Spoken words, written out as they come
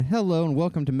hello and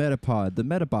welcome to Medapod, the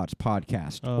Metabots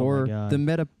podcast, or the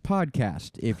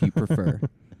Medapodcast, if you prefer.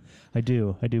 I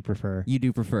do prefer. You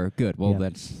do prefer. Good. Well,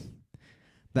 that's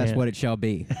what it shall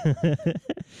be.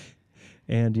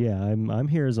 And yeah, I'm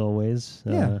here as always.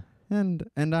 And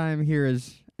I'm here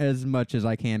as much as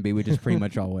I can be, which is pretty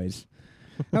much always.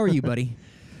 How are you, buddy?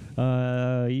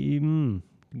 Good.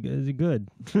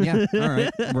 Yeah. All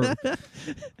right. We're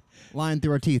lying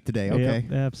through our teeth today. Okay.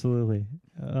 Yep, absolutely.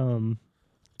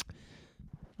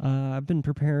 I've been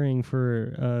preparing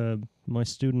for my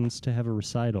students to have a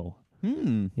recital.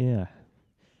 Yeah.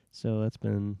 So that's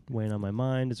been weighing on my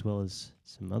mind, as well as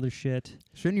some other shit.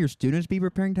 Shouldn't your students be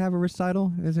preparing to have a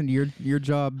recital? Isn't your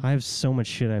job? I have so much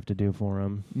shit I have to do for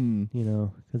them, you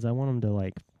know, because I want them to,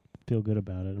 like, feel good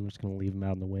about it. I'm just going to leave them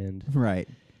out in the wind. Right.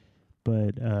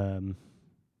 But,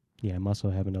 yeah, I'm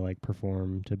also having to, like,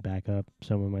 perform to back up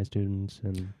some of my students.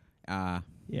 And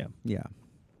yeah.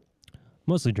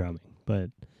 Mostly drumming, but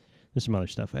there's some other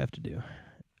stuff I have to do.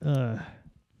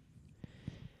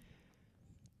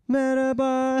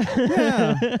 Medapod.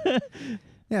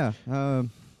 Yeah. That's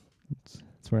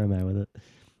where I'm at with it.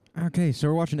 Okay, so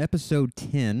we're watching episode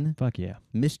 10. Fuck yeah.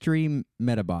 Mystery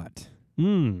Medabot.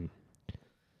 Mystery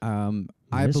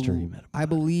Medabot. I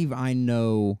believe I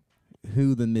know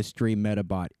who the Mystery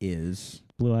Medabot is.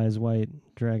 Blue Eyes White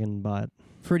Dragon Bot.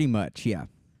 Pretty much, yeah.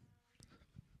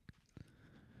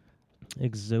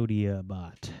 Exodia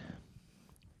Bot.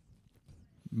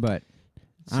 But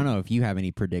I don't know if you have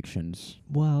any predictions.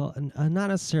 Well, not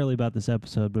necessarily about this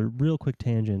episode, but a real quick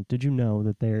tangent. Did you know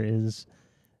that there is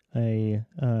a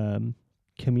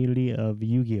community of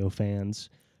Yu-Gi-Oh fans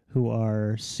who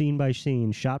are scene by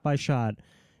scene, shot by shot,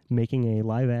 making a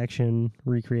live-action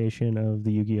recreation of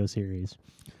the Yu-Gi-Oh series?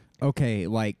 Okay,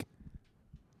 like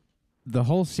the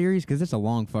whole series? Because it's a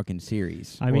long fucking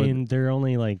series. I mean, they're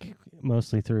only, like,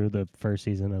 mostly through the first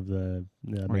season of the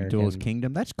American... Duelist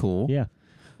Kingdom? That's cool. Yeah.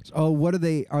 So, what are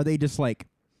they? Are they just like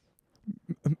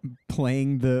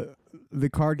playing the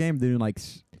card game? They're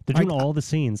doing all the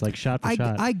scenes, like shot for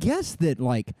shot. I guess that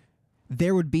like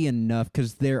there would be enough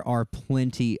because there are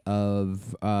plenty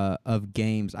of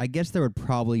games. I guess there would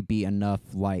probably be enough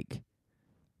like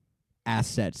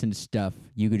assets and stuff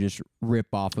you could just rip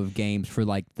off of games for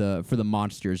like for the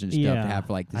monsters and stuff to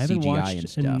have like the CGI and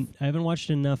stuff. I haven't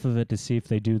watched enough of it to see if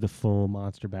they do the full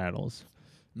monster battles.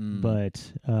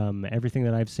 But everything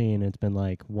that I've seen, it's been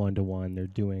like 1-to-1. They're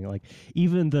doing like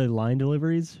even the line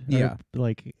deliveries are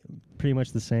like pretty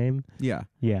much the same. Yeah.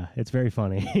 Yeah, it's very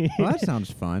funny. Well, that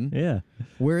sounds fun. Yeah.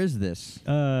 Where is this?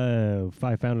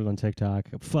 I found it on TikTok.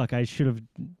 Fuck, I should have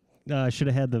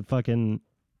had the fucking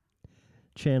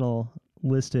channel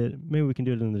listed. Maybe we can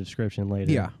do it in the description later.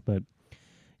 Yeah. But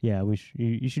yeah,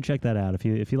 you should check that out if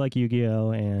you like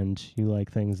Yu-Gi-Oh and you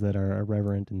like things that are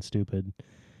irreverent and stupid.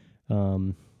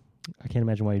 I can't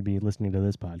imagine why you'd be listening to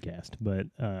this podcast, but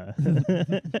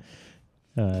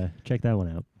check that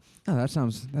one out. Oh, that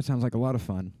sounds like a lot of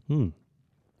fun. But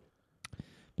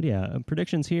yeah,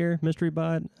 predictions here, Mystery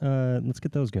Bot. Let's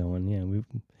get those going. Yeah, we're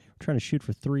trying to shoot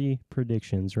for 3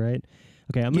 predictions, right?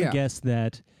 Okay, I'm gonna guess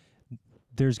that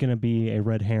there's gonna be a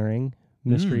red herring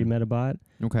Mystery Medabot.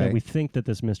 Okay, that we think that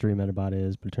this Mystery Medabot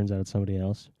is, but it turns out it's somebody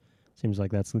else. Seems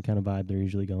like that's the kind of vibe they're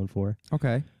usually going for.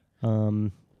 Okay.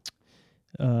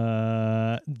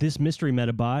 This Mystery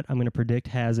Medabot, I'm going to predict,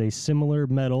 has a similar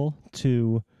medal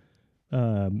to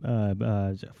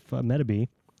Metabee.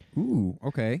 Ooh,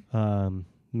 okay.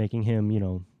 Making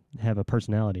him, have a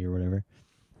personality or whatever.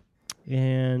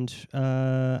 And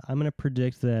I'm going to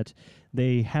predict that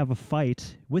they have a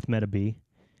fight with Metabee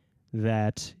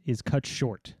that is cut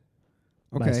short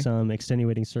by some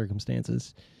extenuating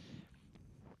circumstances.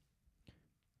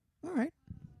 All right.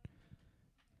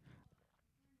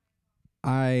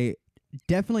 I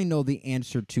definitely know the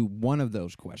answer to one of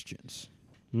those questions.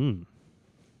 All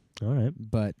right.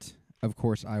 But, of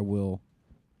course, I will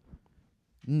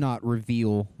not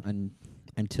reveal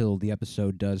until the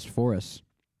episode does for us.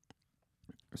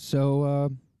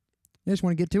 So, you just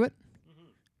want to get to it?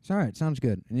 It's all right. Sounds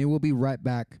good. And we'll be right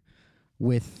back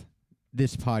with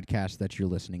this podcast that you're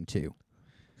listening to.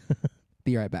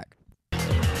 Be right back.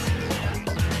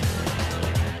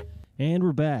 And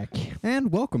we're back.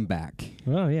 And welcome back.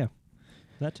 Oh, yeah.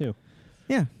 That too.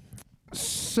 Yeah.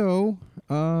 So,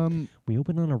 we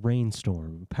opened on a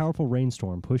rainstorm, a powerful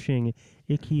rainstorm, pushing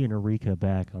Icky and Erika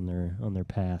back on their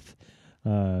path,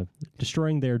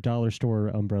 destroying their dollar store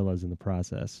umbrellas in the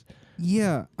process.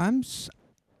 Yeah, I'm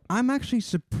actually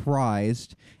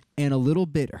surprised and a little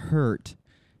bit hurt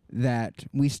that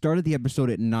we started the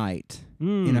episode at night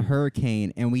in a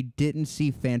hurricane and we didn't see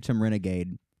Phantom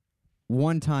Renegade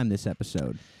one time this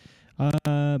episode.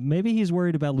 Maybe he's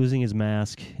worried about losing his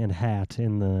mask and hat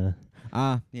in the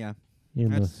yeah. in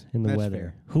That's the weather.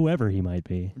 fair. Whoever he might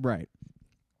be. Right.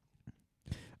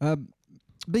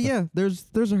 But yeah, there's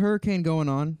a hurricane going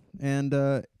on, and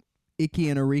Icky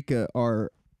and Erika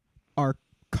are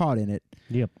caught in it.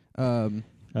 Yep.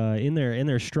 In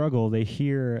their struggle, they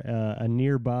hear a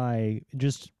nearby,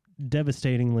 just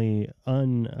devastatingly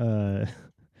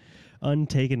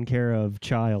untaken care of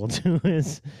child who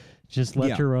is just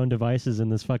left to her own devices in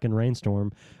this fucking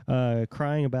rainstorm,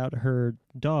 crying about her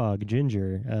dog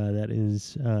Ginger that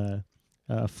is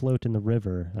afloat in the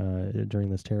river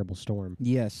during this terrible storm.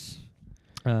 Yes.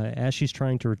 As she's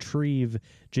trying to retrieve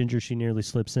Ginger, she nearly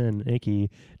slips in.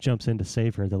 Icky jumps in to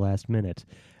save her at the last minute.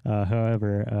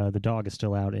 However, the dog is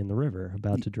still out in the river,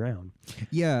 about to drown.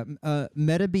 Yeah,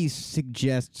 Medapod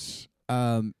suggests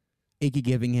Icky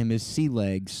giving him his sea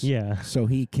legs. Yeah, so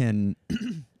he can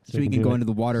he can go into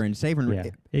the water and save her. Yeah.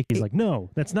 Icky's like,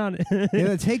 no, that's not.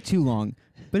 It'll take too long,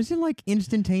 but is it like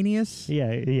instantaneous?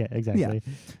 Yeah, exactly.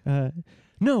 Yeah.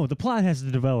 No, the plot has to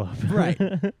develop. Right.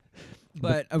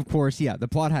 But of course, yeah, the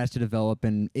plot has to develop,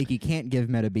 and Icky can't give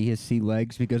Medapod his sea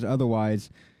legs because otherwise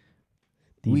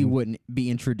we wouldn't be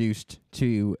introduced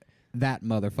to that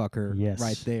motherfucker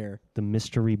right there. The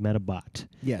mystery Medapod.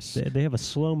 Yes. They have a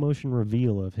slow motion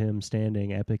reveal of him standing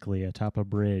epically atop a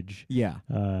bridge. Yeah.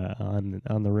 On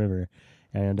the river.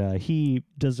 And he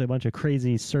does a bunch of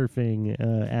crazy surfing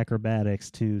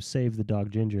acrobatics to save the dog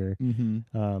Ginger.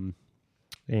 Mm-hmm.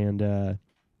 And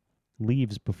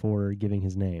leaves before giving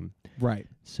his name. Right.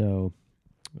 So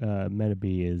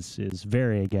Medapod is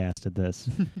very aghast at this.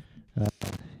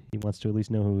 He wants to at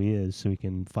least know who he is so he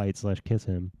can fight/kiss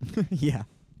him. Yeah.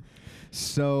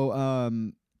 So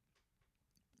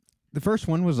the first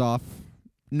one was off.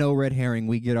 No red herring.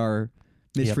 We get our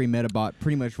mystery Medapod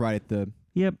pretty much right at the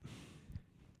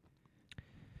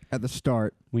at the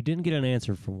start. We didn't get an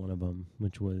answer for one of them,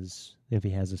 which was if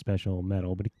he has a special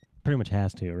medal, but he pretty much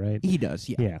has to, right? He does,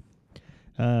 yeah.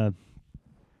 Yeah.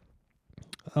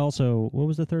 Also, what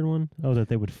was the third one? Oh, that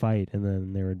they would fight, and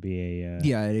then there would be a...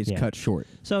 it is cut short.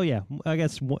 So, yeah, I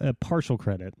guess a partial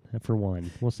credit for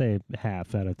one. We'll say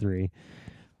half out of 3.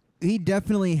 He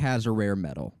definitely has a rare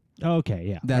medal. Okay,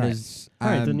 yeah. That is... All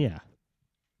right, then, yeah.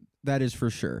 That is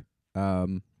for sure.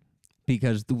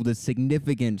 Because the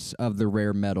significance of the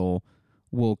rare medal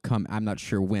will come... I'm not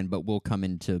sure when, but will come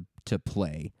into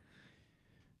play.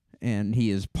 And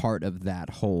he is part of that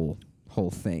whole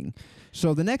thing.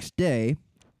 So the next day...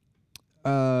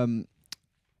 the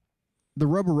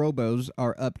Robo-Robos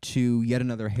are up to yet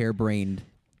another harebrained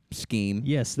scheme.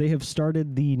 Yes, they have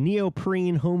started the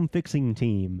neoprene home fixing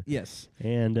team. Yes.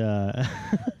 And the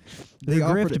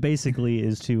grift basically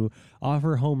is to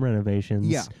offer home renovations.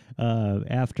 Yeah.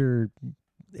 After...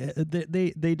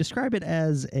 They describe it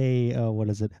as a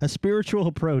spiritual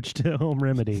approach to home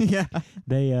remedy. Yeah.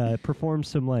 They perform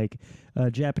some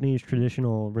Japanese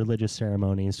traditional religious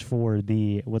ceremonies for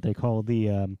what they call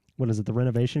the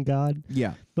renovation god.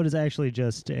 Yeah. But it's actually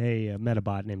just a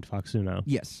Medapod named Foxuno.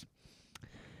 Yes.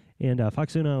 And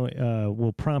Foxuno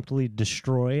will promptly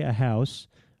destroy a house,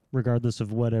 regardless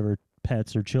of whatever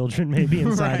pets or children may be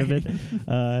inside of it.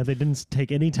 They didn't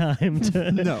take any time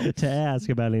to ask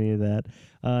about any of that.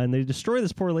 And they destroy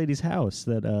this poor lady's house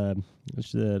that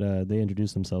they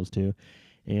introduced themselves to,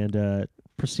 and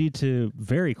proceed to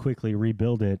very quickly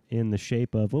rebuild it in the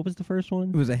shape of, what was the first one?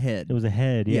 It was a head. It was a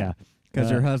head, yeah.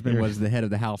 Because her husband was the head of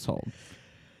the household.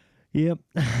 Yep.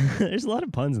 There's a lot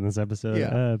of puns in this episode.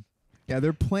 Yeah. Yeah,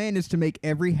 their plan is to make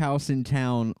every house in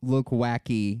town look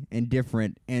wacky and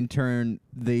different and turn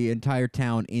the entire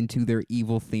town into their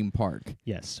evil theme park.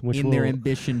 Yes. Their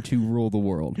ambition to rule the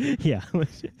world. Yeah.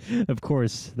 Of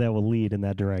course, that will lead in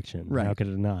that direction. Right. How could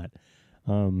it not?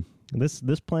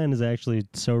 This plan is actually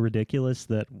so ridiculous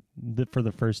that for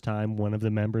the first time, one of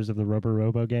the members of the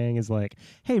Robo gang is like,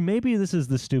 "Hey, maybe this is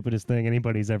the stupidest thing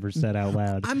anybody's ever said out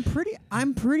loud."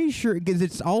 I'm pretty sure because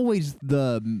it's always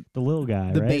the little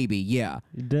guy, the right? baby, yeah.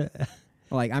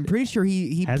 I'm pretty sure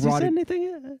he has brought he said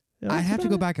anything. I have to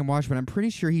go back and watch, but I'm pretty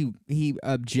sure he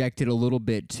objected a little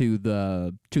bit to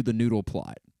the noodle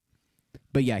plot.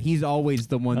 But yeah, he's always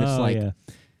the one that's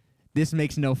this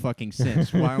makes no fucking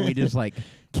sense. Why aren't we just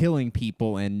killing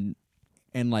people and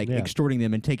extorting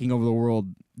them and taking over the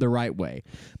world the right way?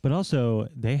 But also,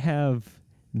 they have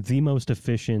the most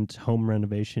efficient home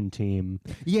renovation team.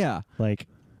 Yeah.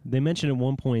 They mentioned at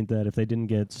one point that if they didn't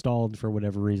get stalled for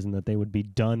whatever reason, that they would be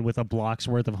done with a block's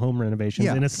worth of home renovations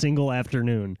in a single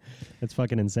afternoon. That's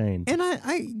fucking insane.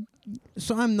 And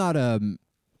so I'm not a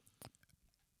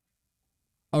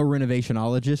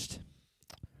renovationologist.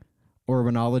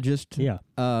 Urbanologist. Yeah.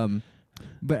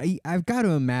 But I've got to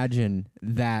imagine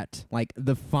that, like,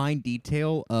 the fine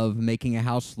detail of making a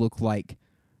house look like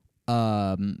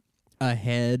a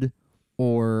head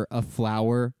or a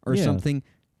flower or something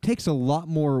takes a lot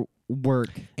more work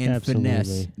and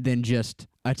finesse than just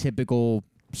a typical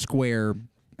square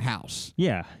house.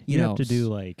 Yeah, you have to do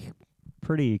like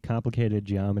pretty complicated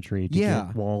geometry to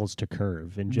get walls to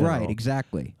curve in general. Right,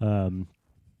 exactly.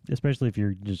 Especially if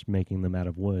you're just making them out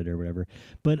of wood or whatever.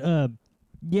 But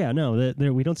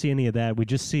we don't see any of that. We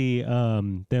just see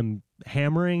them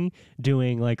hammering,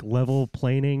 doing like level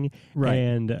planing, right?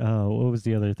 And what was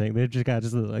the other thing? They've just got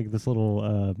like this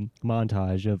little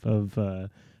montage of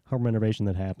home renovation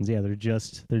that happens. Yeah, they're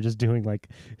just doing like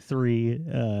 3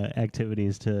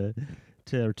 activities to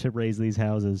raise these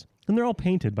houses, and they're all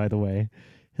painted, by the way.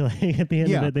 Like at the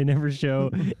end of it, they never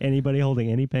show anybody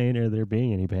holding any paint or there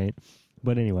being any paint.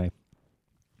 But anyway,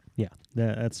 yeah,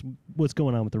 that's what's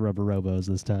going on with the rubber robos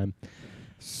this time.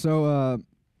 So,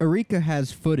 Erika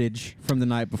has footage from the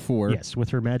night before. Yes,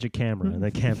 with her magic camera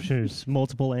that captures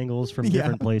multiple angles from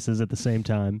different places at the same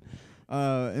time.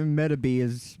 And Medapod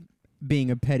is being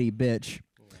a petty bitch.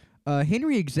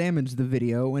 Henry examines the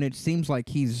video, and it seems like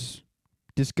he's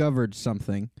discovered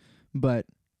something, but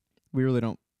we really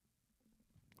don't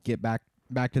get back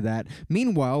to that.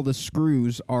 Meanwhile, the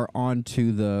screws are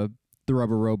onto the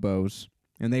rubber robos,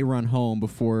 and they run home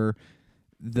before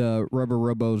the rubber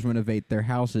robos renovate their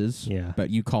houses. Yeah.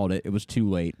 But you called it. It was too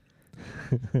late.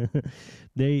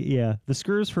 The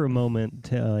screws for a moment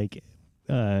to like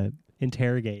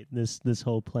interrogate this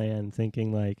whole plan,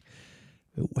 thinking like,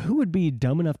 who would be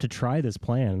dumb enough to try this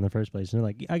plan in the first place? And they're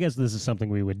like, I guess this is something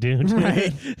we would do.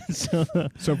 Right. So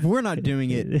if we're not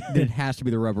doing it, then it has to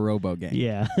be the rubber robo gang.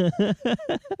 Yeah.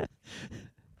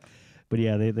 But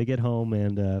yeah, they get home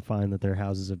and find that their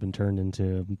houses have been turned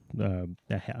into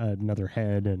another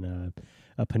head and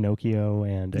a Pinocchio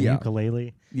and a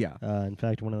ukulele. Yeah. In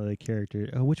fact, one of the characters.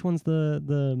 Which one's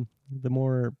the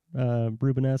more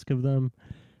Rubenesque of them?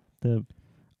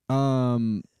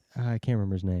 I can't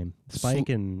remember his name. Spike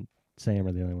and Sam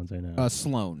are the only ones I know.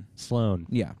 Sloan. Sloan.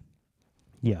 Yeah.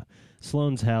 Yeah.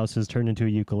 Sloan's house is turned into a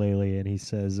ukulele, and he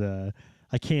says,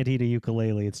 I can't eat a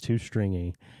ukulele, it's too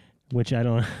stringy. Which I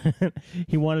don't...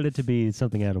 He wanted it to be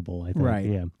something edible, I think. Right.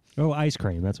 Yeah. Oh, ice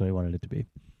cream. That's what he wanted it to be.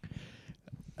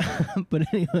 But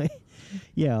anyway,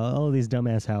 yeah, all of these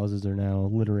dumbass houses are now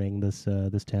littering this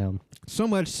town. So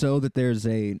much so that there's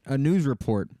a news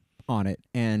report on it,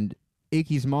 and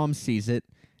Icky's mom sees it,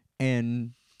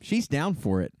 and she's down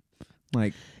for it.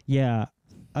 Like, yeah,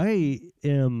 I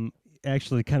am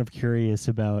actually kind of curious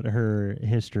about her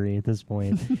history at this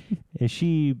point. Is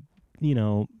she,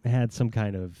 had some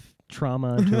kind of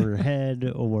trauma to her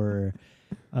head, or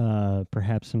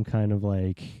perhaps some kind of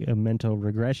like a mental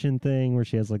regression thing where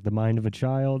she has like the mind of a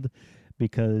child,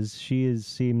 because she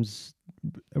seems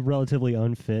relatively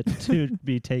unfit to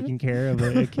be taking care of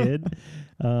a kid,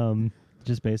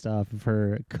 just based off of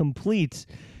her complete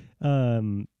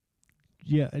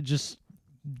just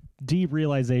deep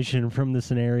realization from the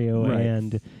scenario, right,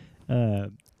 and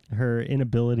her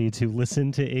inability to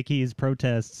listen to Icky's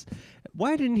protests.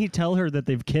 Why didn't he tell her that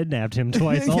they've kidnapped him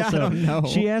twice? Yeah, also, I don't know.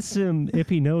 She asks him if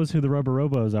he knows who the rubber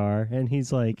robos are, and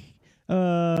he's like,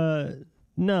 no.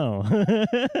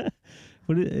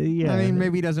 Yeah. I mean,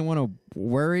 maybe he doesn't want to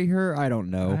worry her. I don't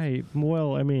know.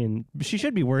 She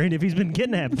should be worried if he's been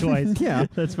kidnapped twice. Yeah.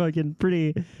 That's fucking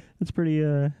pretty. That's pretty.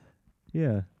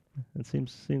 Yeah. That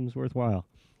seems worthwhile.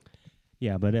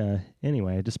 Yeah, but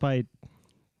anyway, despite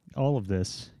all of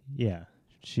this, yeah,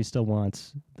 she still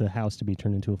wants the house to be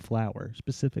turned into a flower,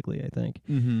 specifically, I think.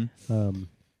 Mm-hmm.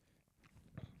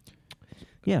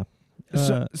 Yeah.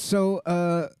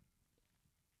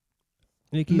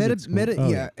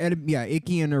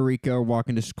 Icky and Erika are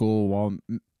walking to school while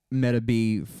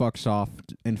Medapod fucks off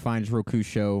and finds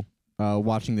Rokusho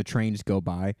watching the trains go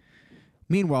by.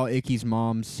 Meanwhile, Icky's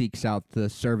mom seeks out the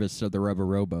service of the rubber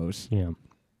robos. Yeah.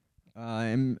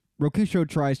 And Rokusho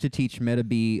tries to teach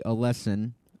Medapod a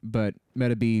lesson, but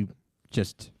Medapod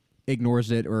just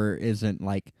ignores it or isn't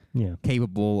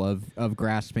capable of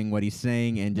grasping what he's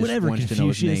saying and just wants to know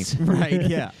his name. Right,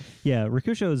 yeah. Yeah,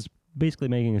 Rokusho is basically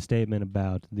making a statement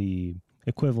about the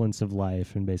equivalence of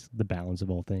life and basically the balance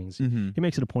of all things. Mm-hmm. He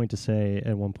makes it a point to say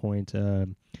at one point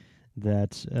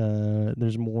that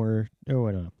there's more...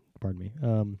 Oh, no, pardon me.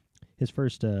 His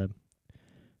first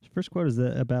quote is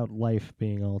about life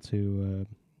being all too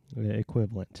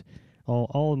equivalent.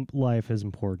 All life is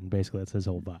important. Basically, that's his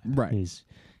whole vibe. Right. He's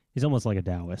almost like a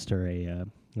Taoist or a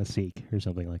Sikh or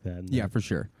something like that. Yeah, for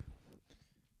sure.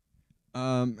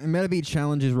 And Medapod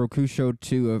challenges Rokusho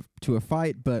to a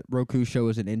fight, but Rokusho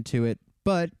isn't into it.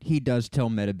 but he does tell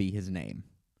Metabee his name.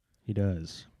 He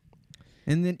does.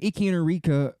 And then Ikki and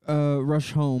Erika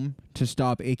rush home to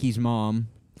stop Ikki's mom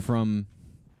from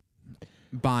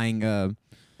buying a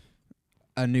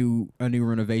new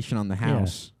renovation on the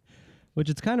house. Yeah. Which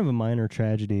it's kind of a minor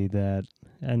tragedy that,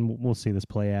 and we'll see this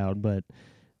play out, but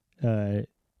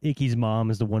Ikki's mom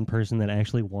is the one person that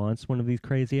actually wants one of these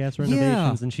crazy ass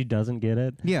renovations, and she doesn't get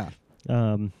it. Yeah.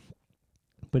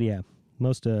 But yeah,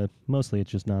 mostly it's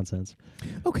just nonsense.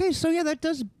 Okay, so yeah, that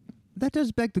does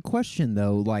beg the question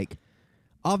though. Like,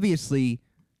 obviously,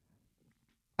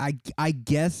 I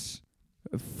guess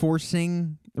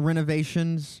forcing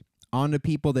renovations onto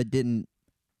people that didn't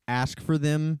ask for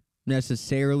them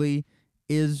necessarily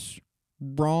is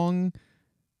wrong,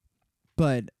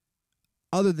 but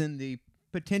other than the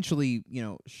potentially,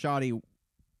 shoddy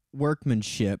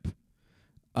workmanship,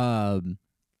 and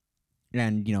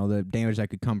the damage that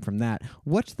could come from that,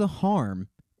 what's the harm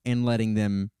in letting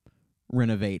them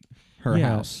renovate her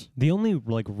house? The only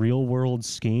real world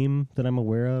scheme that I'm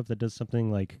aware of that does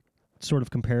something sort of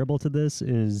comparable to this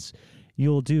is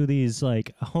you'll do these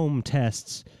home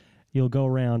tests. You'll go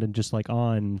around and just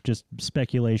on just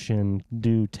speculation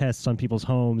do tests on people's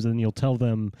homes, and you'll tell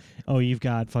them, oh, you've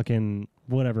got fucking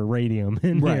whatever radium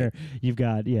in here. You've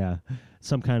got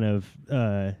some kind of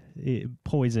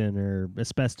poison or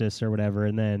asbestos or whatever,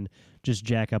 and then just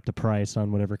jack up the price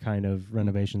on whatever kind of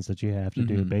renovations that you have to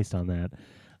do based on that.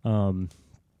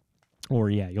 Or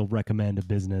you'll recommend a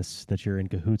business that you're in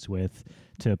cahoots with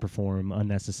to perform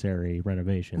unnecessary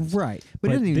renovations. Right.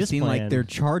 But it doesn't even seem like they're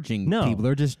charging people.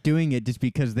 They're just doing it just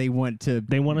because they want to...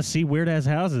 They want to see weird-ass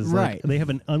houses. Right. They have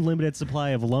an unlimited supply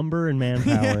of lumber and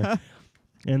manpower,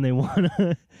 and they want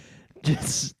to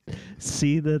just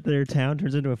see that their town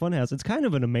turns into a funhouse. It's kind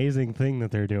of an amazing thing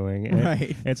that they're doing.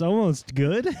 Right. It's almost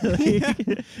good.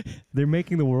 They're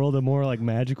making the world a more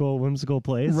magical, whimsical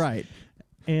place. Right.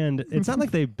 And it's not like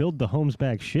they build the homes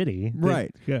back shitty.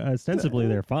 Right. Ostensibly,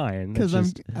 they're fine. Because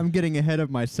I'm getting ahead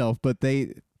of myself, but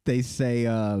they say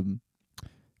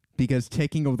because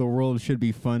taking over the world should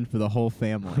be fun for the whole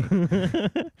family.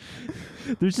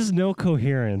 There's just no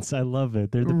coherence. I love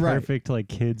it. They're the perfect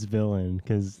kids villain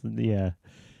because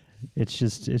it's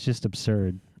just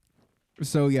absurd.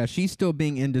 So yeah, she's still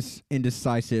being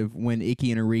indecisive when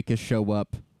Ikki and Erika show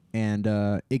up, and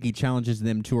Ikki challenges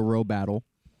them to a row battle.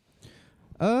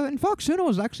 And Fox Uno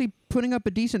is actually putting up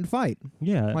a decent fight.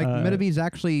 Yeah, Metabee's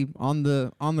actually on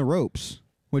the ropes,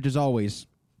 which is always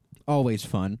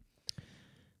fun.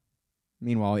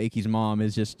 Meanwhile, Ikki's mom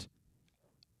is just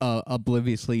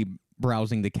obliviously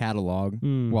browsing the catalog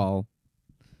while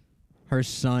her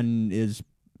son is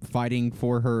fighting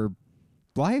for her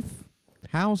life,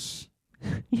 house.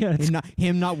 Yeah,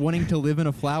 him not wanting to live in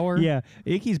a flower. Yeah,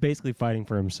 Ikki's basically fighting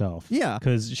for himself. Yeah,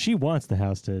 because she wants the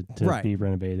house to be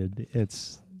renovated.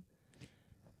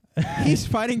 He's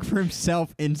fighting for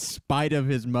himself in spite of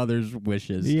his mother's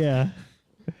wishes. Yeah,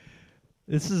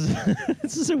 this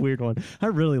is a weird one. I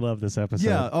really love this episode.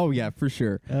 Yeah. Oh yeah, for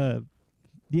sure.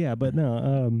 Yeah, but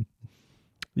no.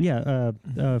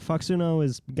 Fox Uno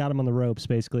has got him on the ropes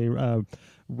basically.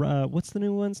 What's the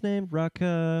new one's name?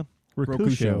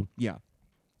 Rokusho. Yeah.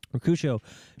 Rokusho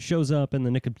shows up in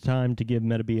the nick of time to give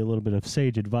Metabee a little bit of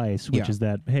sage advice, which is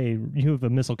that, hey, you have a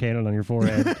missile cannon on your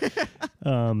forehead.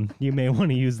 You may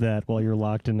want to use that while you're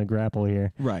locked in the grapple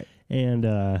here. Right. And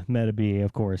Metabee,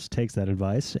 of course, takes that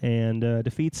advice and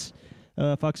defeats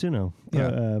Fox Uno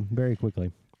very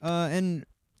quickly. And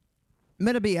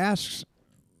Metabee asks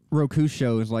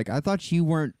Rokusho, is like, I thought you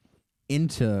weren't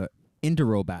into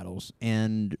row battles.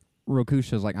 And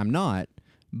Rokusho's like, I'm not,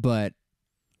 but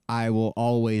I will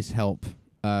always help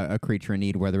a creature in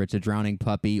need, whether it's a drowning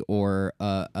puppy or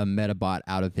a Medabot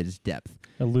out of his depth.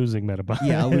 A losing Medabot.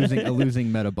 Yeah, a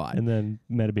losing Medabot. And then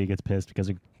Metabee gets pissed because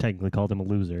he technically called him a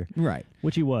loser. Right.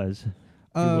 Which he was.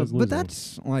 But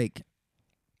that's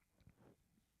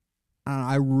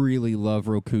I really love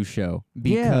Rokusho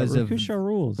because Rokusho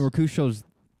rules. Rokusho's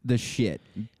the shit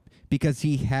because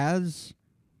he has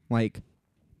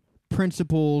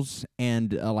principles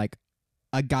and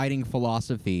a guiding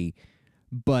philosophy,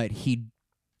 but he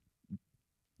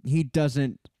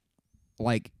doesn't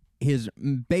his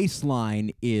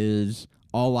baseline is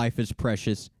all life is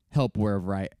precious, help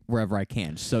wherever I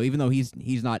can. So even though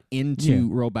he's not into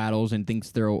row battles and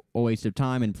thinks they're a waste of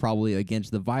time and probably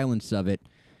against the violence of it,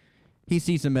 he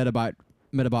sees a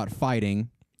Medabot fighting,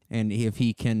 and if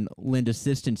he can lend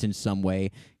assistance in some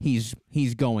way, he's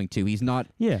going to. He's not.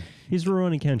 Yeah, he's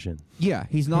Rurouni Kenshin. Yeah,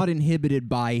 he's not inhibited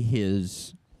by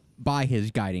his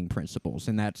guiding principles,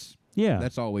 and that's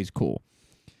always cool.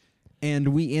 And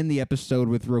we end the episode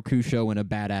with Rokusho in a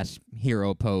badass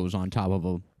hero pose on top of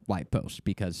a light post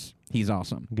because he's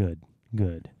awesome. Good.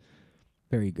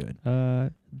 Very good.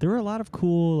 There were a lot of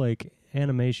cool like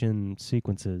animation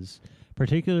sequences,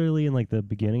 particularly in like the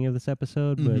beginning of this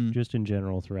episode, but just in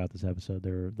general throughout this episode,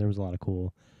 there was a lot of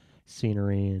cool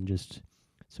scenery and just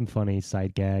some funny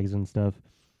side gags and stuff.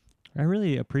 I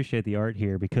really appreciate the art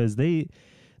here because they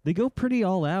go pretty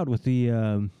all out with the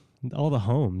all the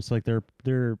homes. Like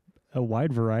they're a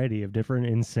wide variety of different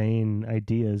insane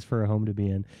ideas for a home to be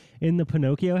in. In the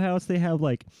Pinocchio house, they have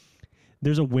like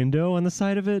there's a window on the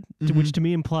side of it, which to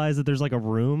me implies that there's like a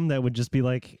room that would just be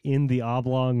like in the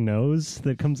oblong nose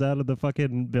that comes out of the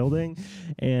fucking building.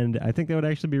 And I think that would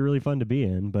actually be really fun to be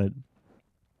in. But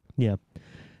yeah.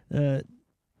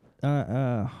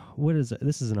 What is it?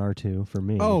 This is an R2 for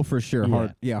me. Oh, for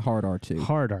sure. Yeah. Hard R2.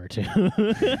 Hard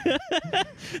R2.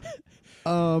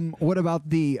 What about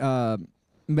the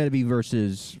Medapod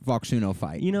versus Voxuno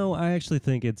fight? You know, I actually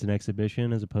think it's an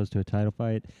exhibition as opposed to a title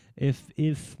fight.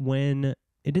 If when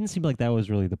it didn't seem like that was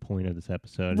really the point of this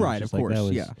episode. Right, of course, that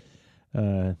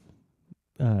was,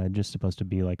 just supposed to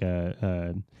be like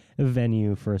a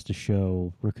venue for us to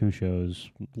show Rokusho's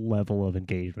level of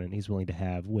engagement he's willing to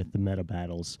have with the meta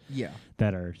battles. Yeah.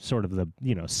 That are sort of the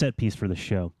set piece for the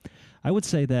show. I would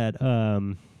say that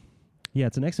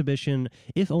it's an exhibition,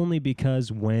 if only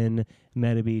because when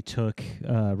Medapod took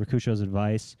Rokusho's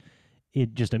advice,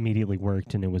 it just immediately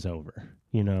worked and it was over.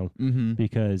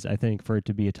 Because I think for it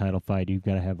to be a title fight, you've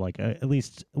got to have like at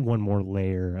least one more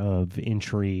layer of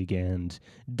intrigue and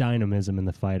dynamism in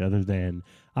the fight, other than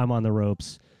I'm on the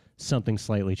ropes, something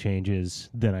slightly changes,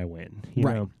 then I win. You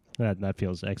know, that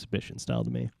feels exhibition style to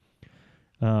me.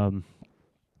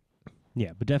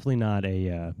 Yeah, but definitely not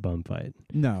a bum fight.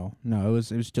 No, it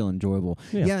was still enjoyable.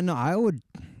 Yeah.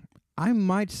 I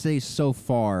might say so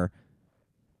far,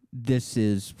 this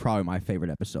is probably my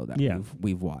favorite episode that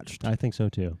we've watched. I think so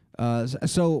too.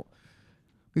 So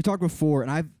we've talked before,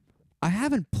 and I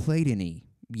haven't played any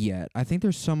yet. I think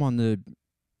there's some on the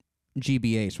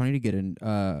GBA, so I need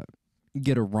to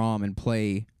get a ROM and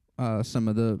play some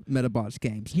of the Metabots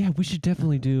games. Yeah, we should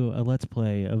definitely do a Let's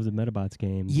Play of the Metabots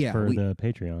games for the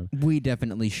Patreon. We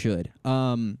definitely should.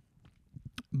 But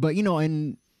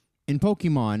in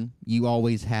Pokemon, you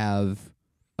always have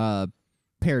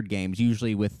paired games,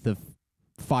 usually with the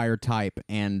fire type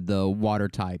and the water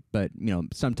type, but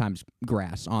sometimes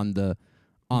grass on the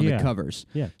covers.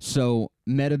 Yeah. So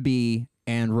Medapod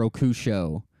and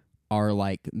Rokusho are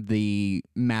like the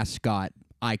mascot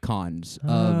icons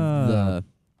of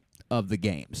the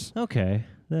games. Okay,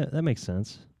 that makes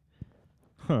sense.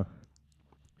 Huh.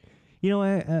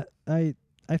 I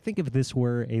think if this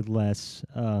were a less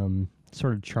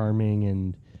sort of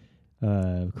charming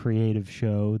and creative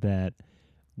show, that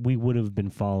we would have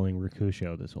been following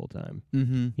Rokusho this whole time.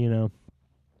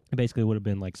 It basically would have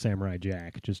been like Samurai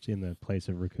Jack, just in the place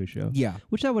of Rokusho. Yeah.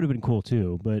 Which that would have been cool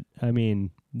too, but I mean,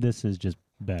 this is just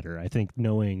better. I think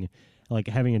knowing, like,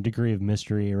 having a degree of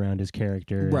mystery around his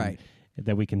character. Right.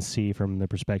 That we can see from the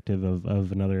perspective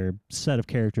of another set of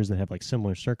characters that have like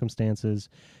similar circumstances,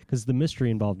 because the mystery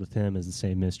involved with him is the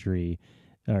same mystery,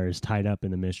 or is tied up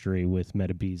in the mystery with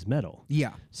Medapod's medal.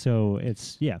 Yeah. So I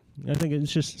think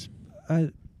it's just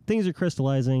things are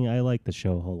crystallizing. I like the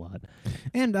show a whole lot,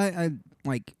 and I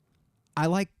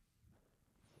like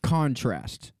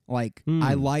contrast. Like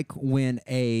I like when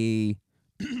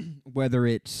whether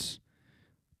it's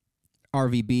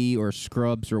RVB or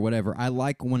Scrubs or whatever, I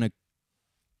like when a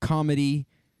comedy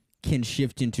can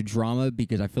shift into drama,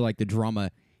 because I feel like the drama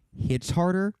hits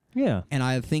harder. Yeah. And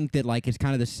I think that it's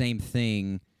kind of the same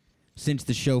thing, since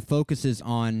the show focuses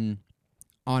on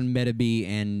Medapod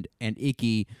and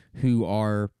Ikki, who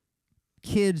are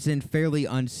kids and fairly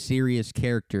unserious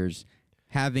characters,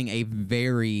 having a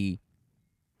very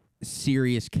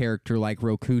serious character like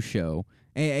Rokusho.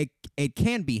 It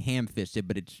can be ham-fisted,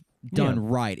 but it's done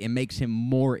right. It makes him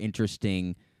more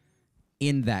interesting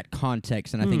in that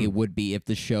context, and I think it would be if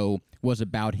the show was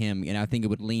about him, and I think it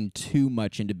would lean too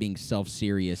much into being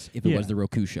self-serious if it was the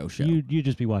Rokusho show. You'd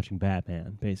just be watching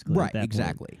Batman, basically. Right, at that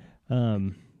exactly.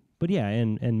 Point. But yeah,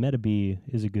 and Medapod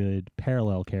is a good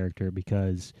parallel character,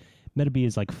 because Medapod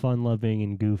is like fun-loving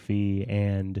and goofy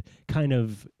and kind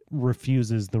of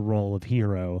refuses the role of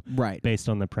hero, right, based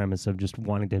on the premise of just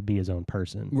wanting to be his own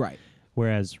person. Right.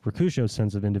 Whereas Rokusho's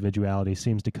sense of individuality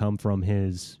seems to come from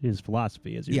his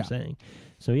philosophy, as you're saying.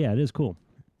 So yeah, it is cool.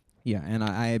 Yeah, and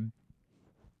I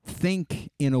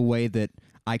think in a way that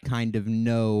I kind of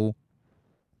know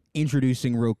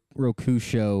introducing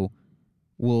Rokusho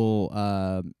will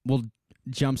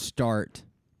jumpstart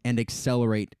and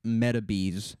accelerate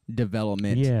Metabee's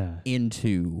development Yeah.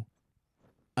 into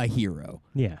a hero.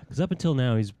 Yeah, because up until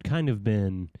now, he's kind of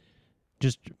been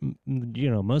just,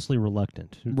 mostly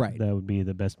reluctant. Right. That would be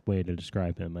the best way to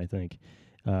describe him, I think.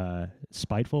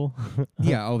 Spiteful.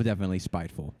 Yeah, definitely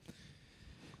spiteful.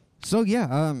 So,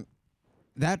 yeah,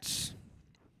 that's...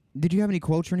 Did you have any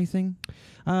quotes or anything?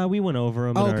 We went over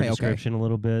them in our description a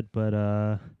little bit, but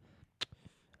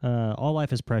all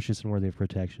life is precious and worthy of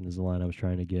protection is the line I was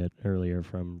trying to get earlier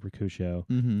from Rakusho.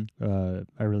 Mm-hmm.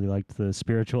 I really liked the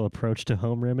spiritual approach to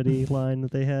home remedy line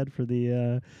that they had for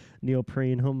the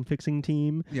neoprene home fixing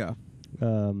team. Yeah.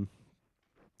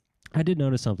 I did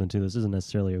notice something too. This isn't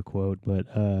necessarily a quote, but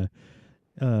I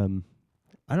don't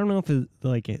know if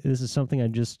this is something I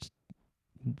just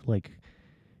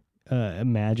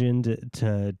imagined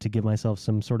to give myself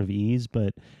some sort of ease,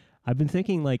 but I've been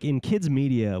thinking in kids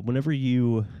media, whenever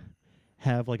you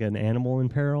have an animal in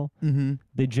peril, Mm-hmm.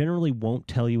 they generally won't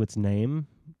tell you its name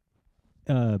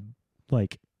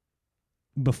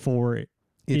before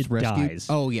It's it rescued? dies.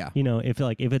 Oh, yeah.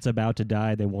 If it's about to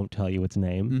die, they won't tell you its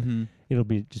name. Mm-hmm. It'll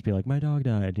just be like, my dog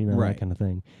died, Right. that kind of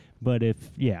thing. But if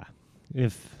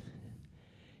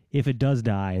it does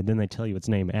die, then they tell you its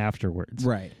name afterwards.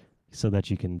 Right. So that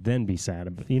you can then be sad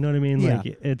about it. You know what I mean? Yeah.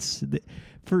 It's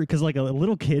because a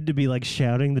little kid to be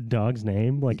shouting the dog's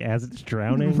name as it's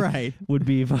drowning Right. would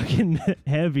be fucking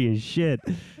heavy as shit.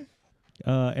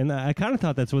 And I kind of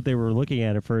thought that's what they were looking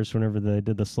at first whenever they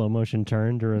did the slow motion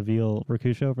turn to reveal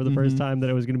Rakusho for the first time, that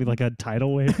it was going to be a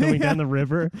tidal wave coming down the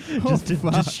river just to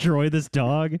destroy this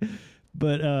dog.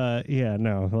 But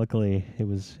no, luckily it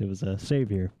was a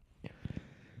savior.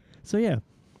 So yeah.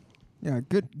 Yeah,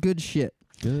 good shit.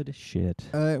 Good shit.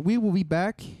 We will be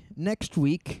back next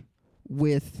week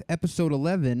with episode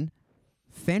 11,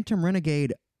 Phantom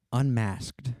Renegade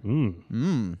Unmasked.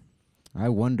 I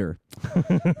wonder.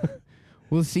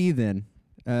 We'll see you then.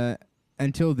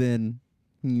 Until then,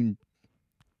 you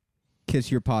kiss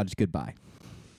your pods goodbye.